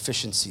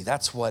self-sufficiency.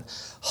 That's what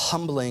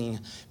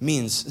humbling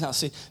means. Now,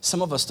 see,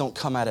 some of us don't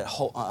come at it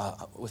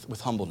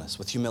with humbleness,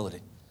 with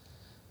humility.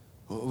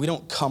 We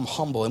don't come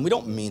humble, and we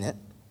don't mean it.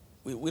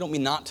 We don't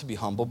mean not to be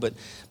humble, but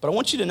I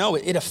want you to know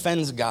it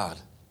offends God.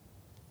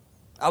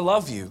 I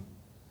love you,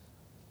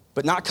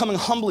 but not coming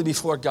humbly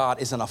before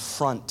God is an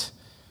affront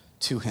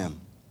to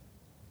Him.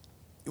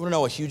 You want to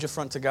know a huge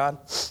affront to God?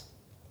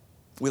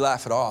 We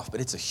laugh it off,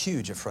 but it's a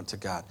huge affront to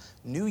God.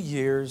 New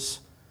Year's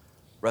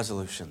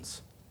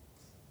resolutions.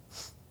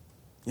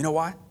 You know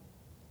why?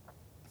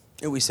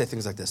 We say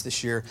things like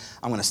this year,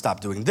 I'm going to stop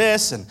doing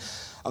this, and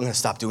I'm going to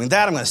stop doing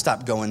that, I'm going to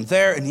stop going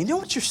there. And you know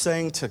what you're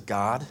saying to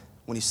God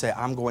when you say,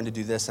 I'm going to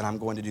do this, and I'm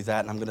going to do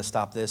that, and I'm going to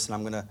stop this, and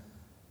I'm going to,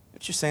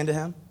 what you're saying to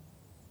him?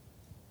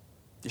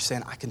 You're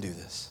saying, I can do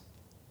this.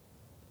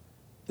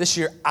 This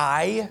year,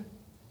 I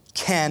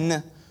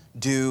can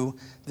do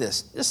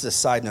this. This is a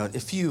side note.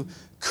 If you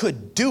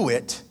could do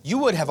it, you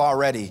would have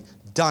already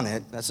done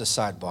it. That's a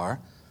sidebar.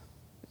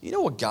 You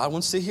know what God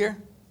wants to hear?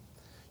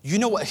 You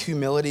know what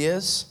humility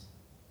is?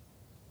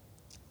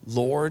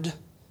 Lord,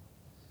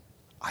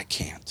 I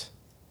can't.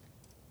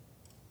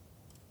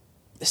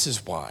 This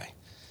is why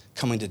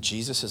coming to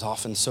Jesus is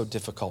often so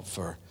difficult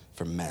for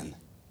men.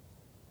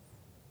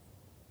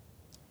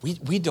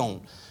 We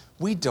don't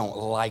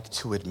like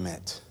to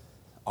admit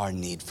our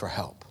need for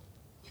help.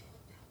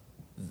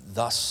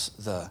 Thus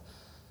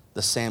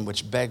the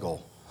sandwich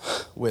bagel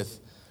with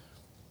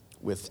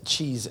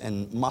cheese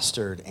and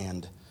mustard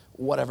and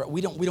whatever. We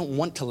don't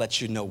want to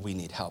let you know we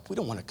need help. We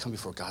don't want to come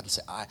before God and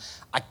say,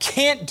 I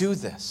can't do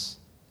this.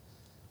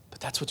 But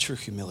that's what true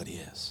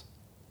humility is.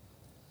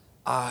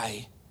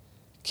 I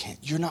can't.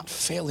 You're not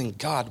failing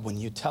God when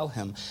you tell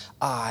him,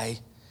 I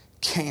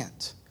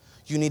can't.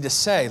 You need to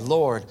say,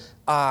 Lord,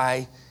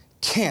 I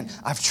can't.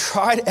 I've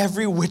tried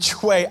every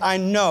which way I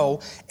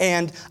know,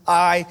 and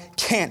I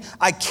can't.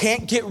 I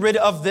can't get rid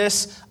of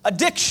this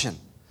addiction.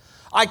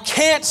 I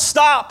can't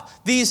stop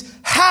these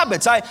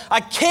habits. I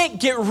can't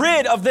get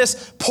rid of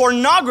this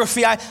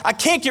pornography. I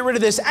can't get rid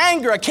of this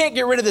anger. I can't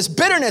get rid of this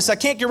bitterness. I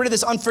can't get rid of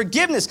this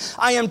unforgiveness.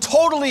 I am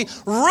totally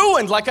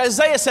ruined. Like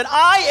Isaiah said,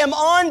 I am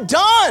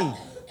undone.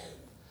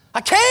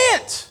 I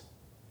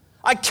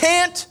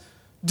can't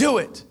do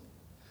it.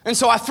 And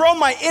so I throw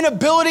my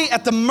inability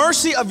at the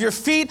mercy of your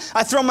feet.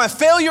 I throw my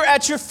failure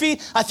at your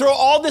feet. I throw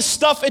all this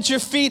stuff at your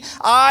feet.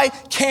 I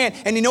can't.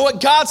 And you know what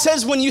God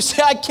says when you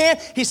say I can't?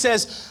 He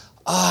says,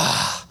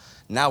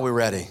 now we're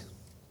ready.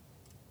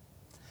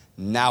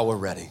 Now we're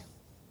ready.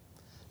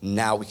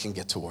 Now we can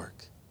get to work.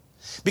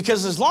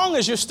 Because as long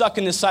as you're stuck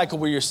in this cycle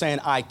where you're saying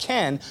I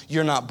can,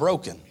 you're not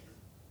broken.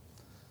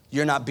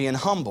 You're not being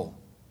humble.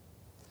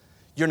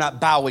 You're not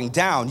bowing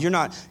down. You're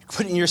not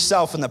putting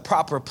yourself in the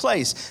proper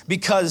place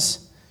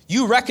because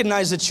you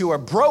recognize that you are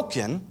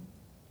broken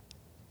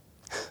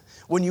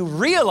when you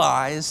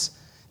realize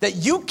that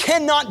you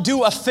cannot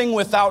do a thing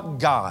without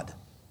God.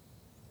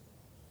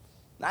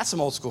 That's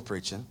some old school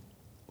preaching.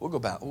 We'll go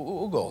back.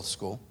 We'll go old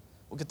school.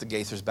 We'll get the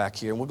Gaithers back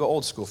here and we'll go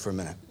old school for a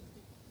minute.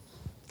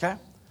 Okay?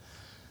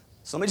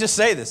 So let me just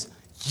say this.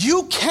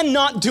 You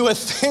cannot do a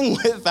thing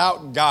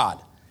without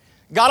God.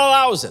 God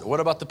allows it.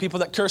 What about the people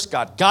that curse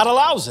God? God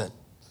allows it.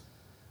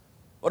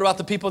 What about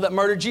the people that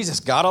murdered Jesus?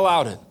 God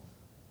allowed it.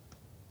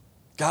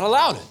 God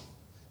allowed it.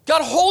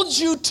 God holds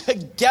you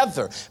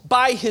together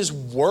by his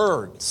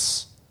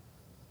words.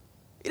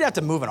 You don't have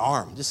to move an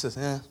arm. Just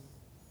says,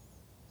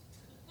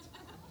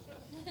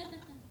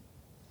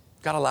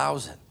 God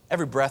allows it.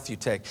 Every breath you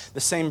take,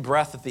 the same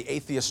breath that the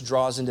atheist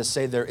draws in to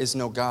say there is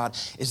no God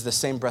is the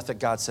same breath that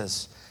God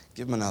says,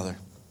 give him another.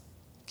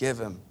 Give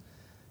him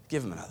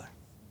another.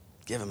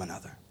 Give him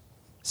another.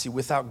 See,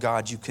 without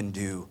God, you can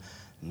do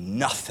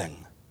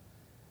nothing.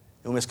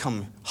 And we must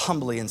come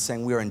humbly and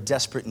saying we are in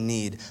desperate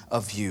need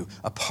of you.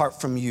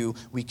 Apart from you,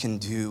 we can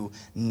do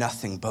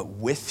nothing. But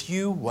with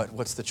you,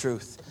 what's the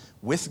truth?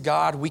 With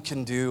God, we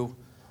can do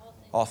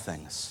all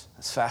things.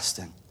 That's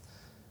fasting.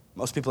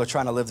 Most people are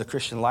trying to live the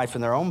Christian life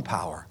in their own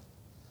power.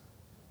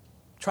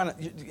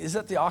 Is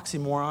that the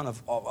oxymoron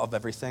of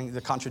everything,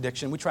 the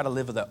contradiction? We try to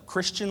live the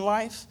Christian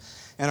life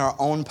in our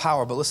own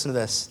power. But listen to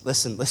this.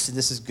 Listen, this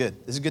is good.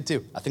 This is good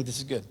too. I think this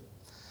is good.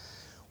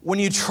 When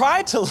you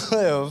try to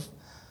live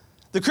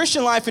the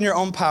Christian life in your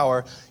own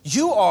power,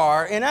 you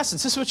are, in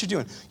essence, this is what you're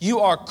doing. You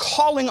are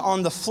calling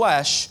on the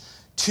flesh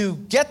to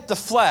get the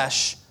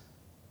flesh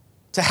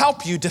to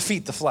help you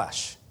defeat the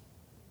flesh.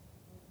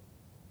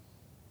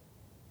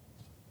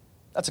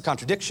 That's a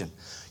contradiction.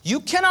 You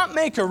cannot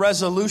make a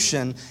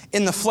resolution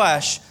in the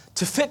flesh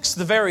to fix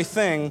the very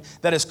thing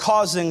that is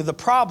causing the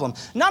problem.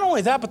 Not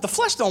only that, but the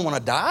flesh don't want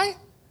to die.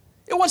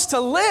 It wants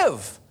to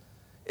live.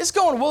 It's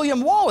going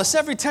William Wallace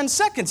every 10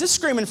 seconds. It's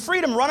screaming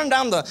freedom, running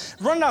down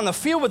the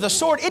field with a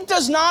sword. It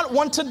does not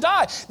want to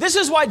die. This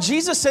is why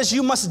Jesus says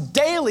you must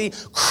daily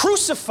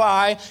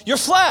crucify your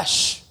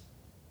flesh.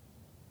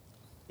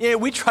 Yeah,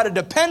 we try to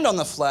depend on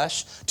the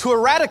flesh to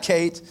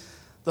eradicate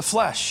the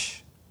flesh.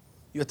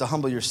 You have to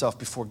humble yourself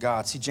before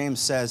God. See,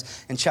 James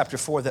says in chapter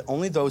 4 that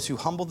only those who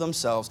humble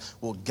themselves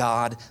will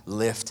God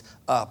lift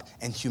up.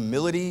 And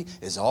humility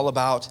is all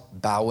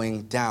about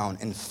bowing down.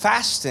 And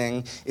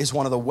fasting is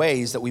one of the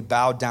ways that we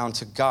bow down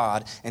to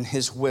God and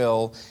his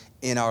will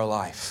in our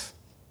life.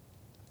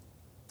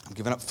 I'm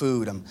giving up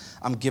food.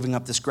 I'm giving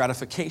up this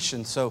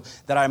gratification so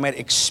that I might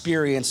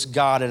experience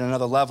God at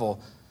another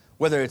level.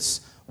 Whether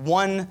it's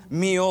one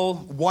meal,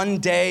 one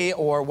day,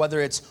 or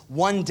whether it's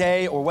one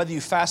day, or whether you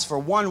fast for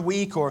 1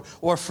 week or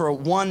for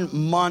 1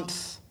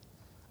 month,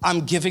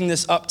 I'm giving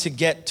this up to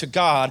get to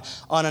God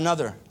on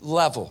another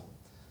level.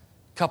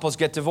 Couples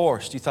get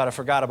divorced. You thought I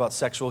forgot about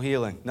sexual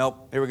healing.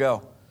 Nope, here we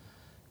go.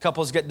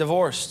 Couples get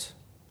divorced.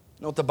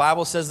 You know what the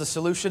Bible says the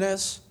solution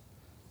is?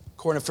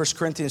 According to 1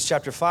 Corinthians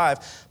chapter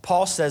 5,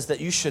 Paul says that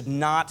you should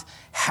not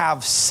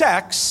have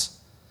sex,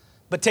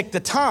 but take the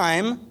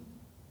time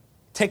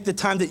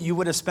that you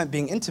would have spent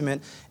being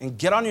intimate and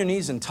get on your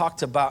knees and talk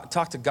to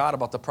God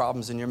about the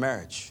problems in your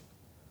marriage.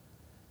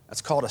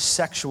 That's called a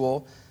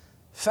sexual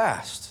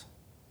fast.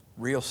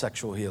 Real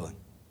sexual healing,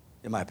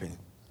 in my opinion.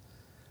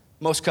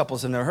 Most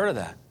couples have never heard of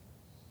that.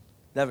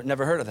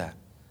 Never heard of that.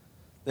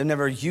 They've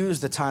never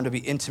used the time to be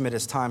intimate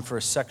as time for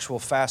a sexual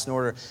fast in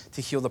order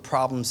to heal the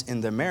problems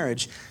in their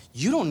marriage.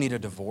 You don't need a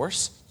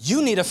divorce.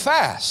 You need a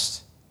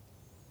fast.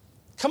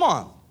 Come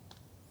on.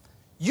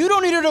 You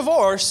don't need a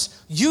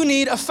divorce, you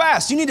need a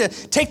fast. You need to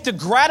take the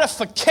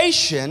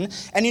gratification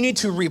and you need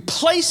to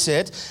replace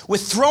it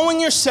with throwing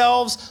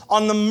yourselves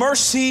on the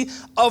mercy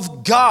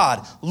of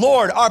God.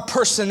 Lord, our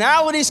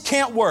personalities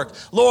can't work.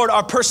 Lord,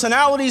 our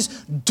personalities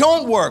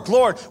don't work.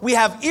 Lord, we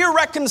have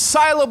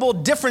irreconcilable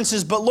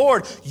differences, but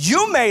Lord,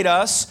 you made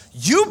us,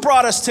 you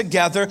brought us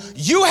together.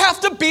 You have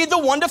to be the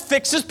one to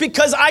fix this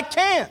because I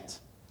can't.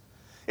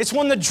 It's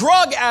when the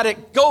drug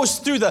addict goes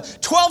through the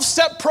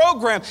 12-step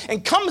program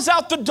and comes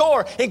out the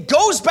door and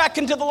goes back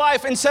into the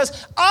life and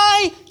says,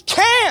 I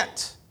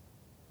can't.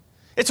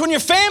 It's when your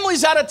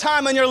family's out of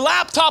time and your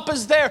laptop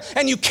is there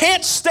and you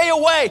can't stay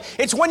away.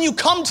 It's when you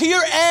come to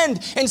your end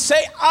and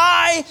say,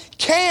 I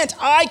can't,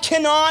 I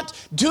cannot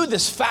do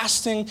this.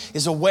 Fasting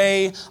is a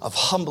way of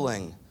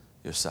humbling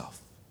yourself.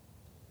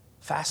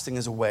 Fasting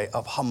is a way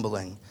of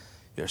humbling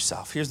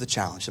yourself. Here's the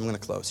challenge. I'm going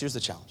to close. Here's the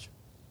challenge.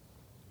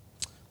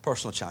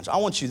 Personal challenge. I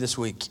want you this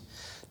week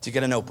to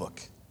get a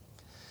notebook.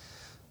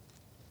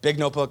 Big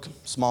notebook,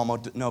 small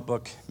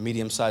notebook,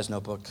 medium-sized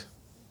notebook,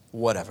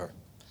 whatever.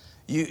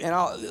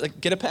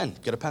 Get a pen,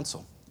 get a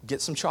pencil, get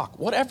some chalk,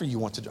 whatever you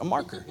want to do, a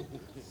marker,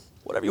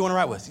 whatever you want to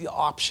write with, the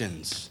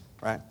options,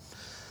 right?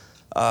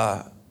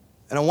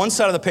 And on one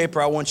side of the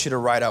paper, I want you to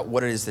write out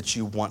what it is that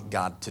you want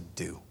God to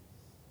do.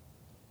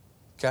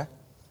 Okay?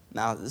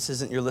 Now, this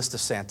isn't your list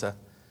of Santa.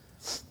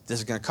 This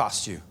is going to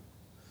cost you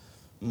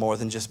more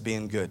than just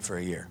being good for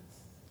a year,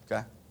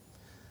 okay?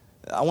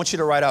 I want you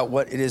to write out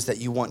what it is that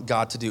you want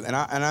God to do. And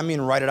I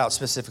mean write it out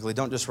specifically.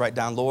 Don't just write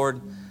down,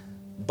 Lord,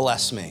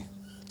 bless me.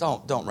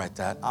 Don't write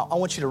that. I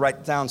want you to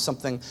write down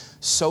something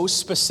so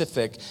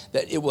specific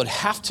that it would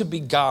have to be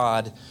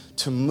God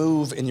to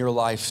move in your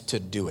life to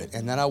do it.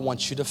 And then I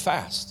want you to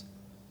fast.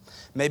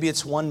 Maybe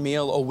it's one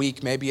meal a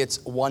week. Maybe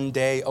it's one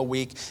day a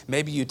week.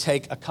 Maybe you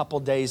take a couple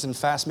days and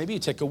fast. Maybe you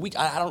take a week.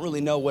 I don't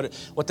really know what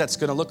that's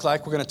going to look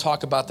like. We're going to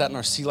talk about that in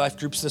our Sea Life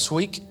groups this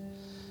week.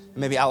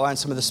 Maybe outline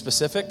some of the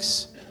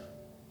specifics.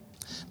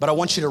 But I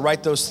want you to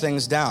write those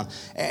things down.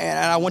 And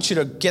I want you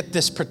to get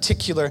this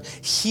particular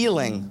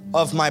healing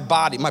of my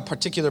body, my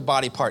particular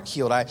body part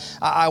healed.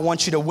 I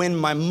want you to win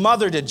my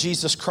mother to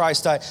Jesus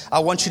Christ. I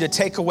want you to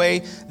take away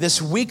this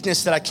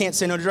weakness that I can't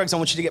say no to drugs. I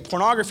want you to get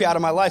pornography out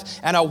of my life.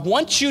 And I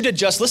want you to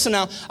just, listen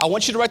now, I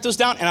want you to write those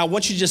down and I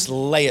want you to just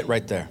lay it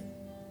right there.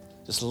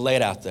 Just lay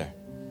it out there.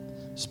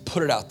 Just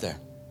put it out there.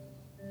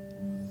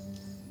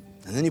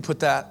 And then you put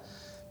that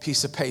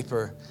piece of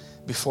paper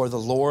before the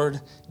Lord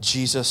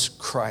Jesus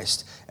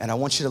Christ. And I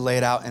want you to lay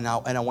it out and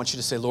I want you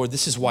to say, Lord,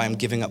 this is why I'm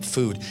giving up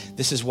food.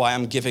 This is why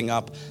I'm giving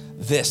up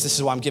this. This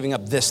is why I'm giving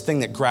up this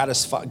thing that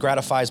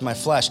gratifies my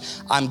flesh.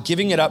 I'm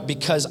giving it up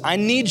because I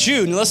need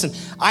you. And listen,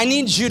 I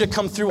need you to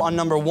come through on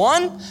number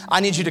 1. I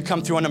need you to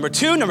come through on number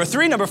 2, number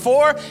 3, number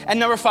 4, and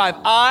number 5.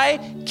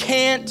 I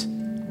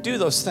can't do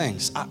those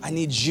things. I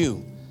need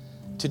you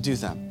to do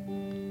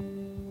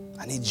them.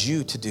 I need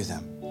you to do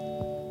them.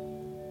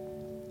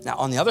 Now,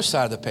 on the other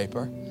side of the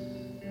paper,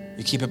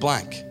 you keep it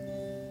blank.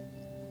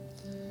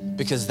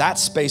 Because that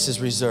space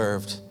is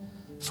reserved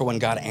for when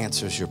God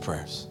answers your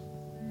prayers.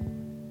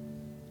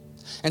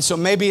 And so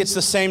maybe it's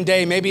the same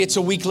day, maybe it's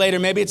a week later,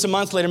 maybe it's a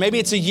month later, maybe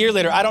it's a year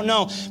later, I don't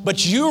know.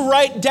 But you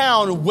write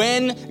down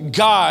when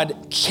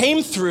God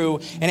came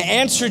through and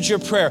answered your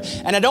prayer.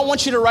 And I don't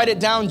want you to write it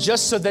down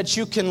just so that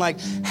you can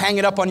hang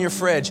it up on your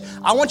fridge.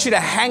 I want you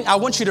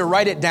to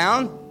write it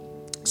down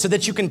so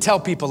that you can tell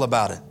people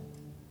about it.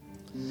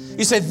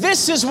 You say,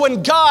 this is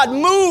when God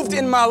moved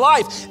in my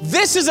life.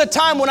 This is a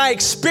time when I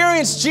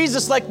experienced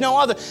Jesus like no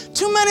other.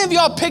 Too many of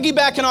y'all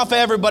piggybacking off of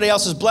everybody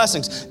else's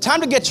blessings.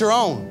 Time to get your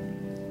own.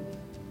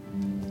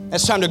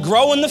 It's time to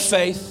grow in the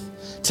faith,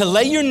 to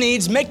lay your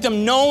needs, make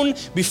them known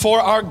before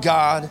our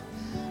God,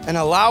 and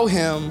allow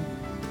Him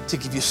to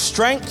give you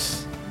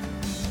strength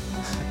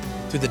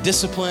through the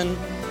discipline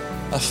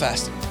of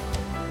fasting.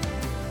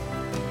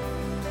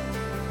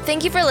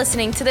 Thank you for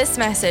listening to this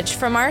message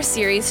from our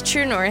series,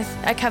 True North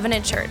at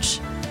Covenant Church.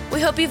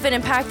 We hope you've been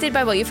impacted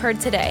by what you've heard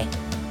today.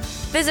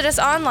 Visit us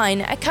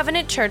online at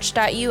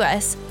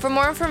covenantchurch.us for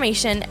more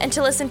information and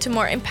to listen to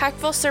more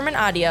impactful sermon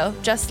audio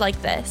just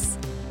like this.